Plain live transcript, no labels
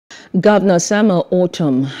Governor Samuel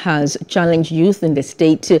Ortom has challenged youth in the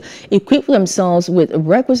state to equip themselves with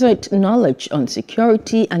requisite knowledge on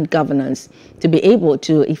security and governance to be able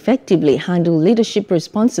to effectively handle leadership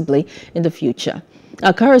responsibly in the future.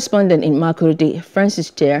 Our correspondent in Makurdi, Francis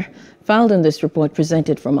Ter, filed in this report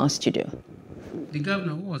presented from our studio. The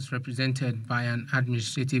governor, who was represented by an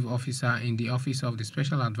administrative officer in the Office of the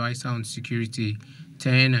Special Advisor on Security,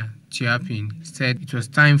 Taena Chiapin, said it was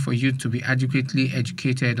time for youth to be adequately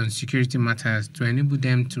educated on security matters to enable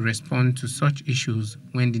them to respond to such issues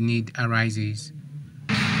when the need arises.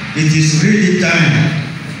 It is really time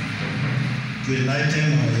to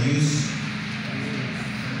enlighten our youth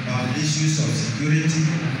on issues of security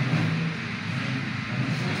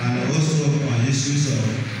and also on issues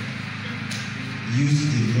of youth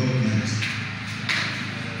development.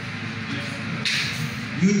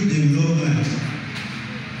 Youth development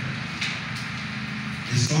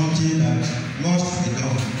is something that must be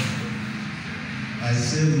done. I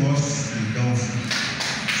say must be done.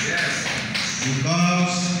 Yes.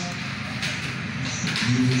 Because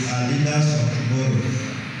you are leaders of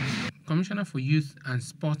tomorrow. Commissioner for Youth and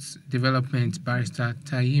Sports Development, Barrister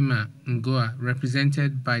Taima Ngoa,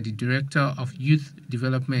 represented by the Director of Youth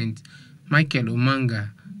Development, Michael Omanga,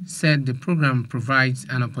 said the program provides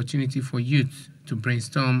an opportunity for youth to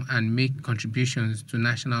brainstorm and make contributions to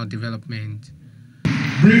national development.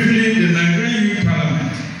 Briefly, the Nigerian Youth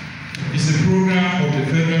Parliament is a program of the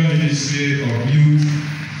Federal Ministry of Youth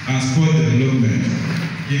and Sport Development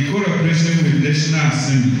in cooperation with the National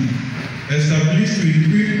Assembly, established to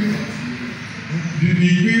equip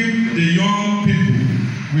the young people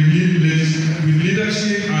with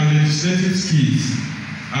leadership and legislative skills,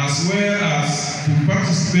 as well as to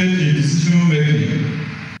participate in decision-making.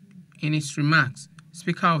 In his remarks,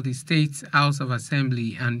 Speaker of the State House of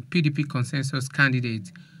Assembly and PDP consensus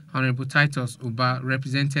candidate, Honorable Titus Uba,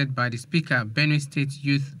 represented by the Speaker, Benue State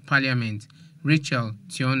Youth Parliament, Rachel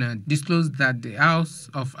Tiona, disclosed that the House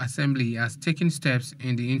of Assembly has taken steps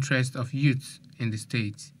in the interest of youth in the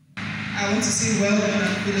state. I want to say well done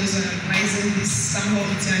and kudos on organizing this Samuel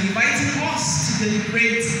Ortom and inviting us to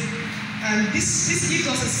deliberate. And this gives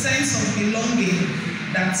us a sense of belonging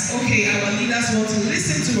that, okay, our leaders want to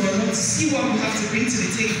listen to us, want to see what we have to bring to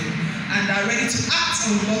the table, and are ready to act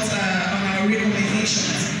on on our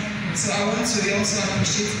recommendations. So I want to also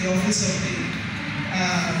appreciate the office of the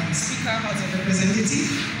Speaker, House of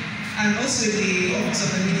Representatives, and also the office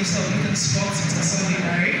of the Minister of Youth and Sports, Mr.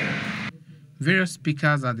 Sunday. Various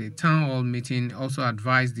speakers at the town hall meeting also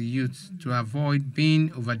advised the youth to avoid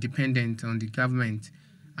being over-dependent on the government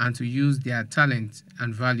and to use their talent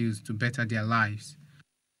and values to better their lives.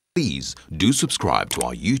 Please do subscribe to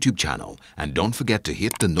our YouTube channel and don't forget to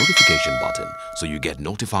hit the notification button so you get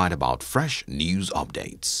notified about fresh news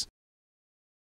updates.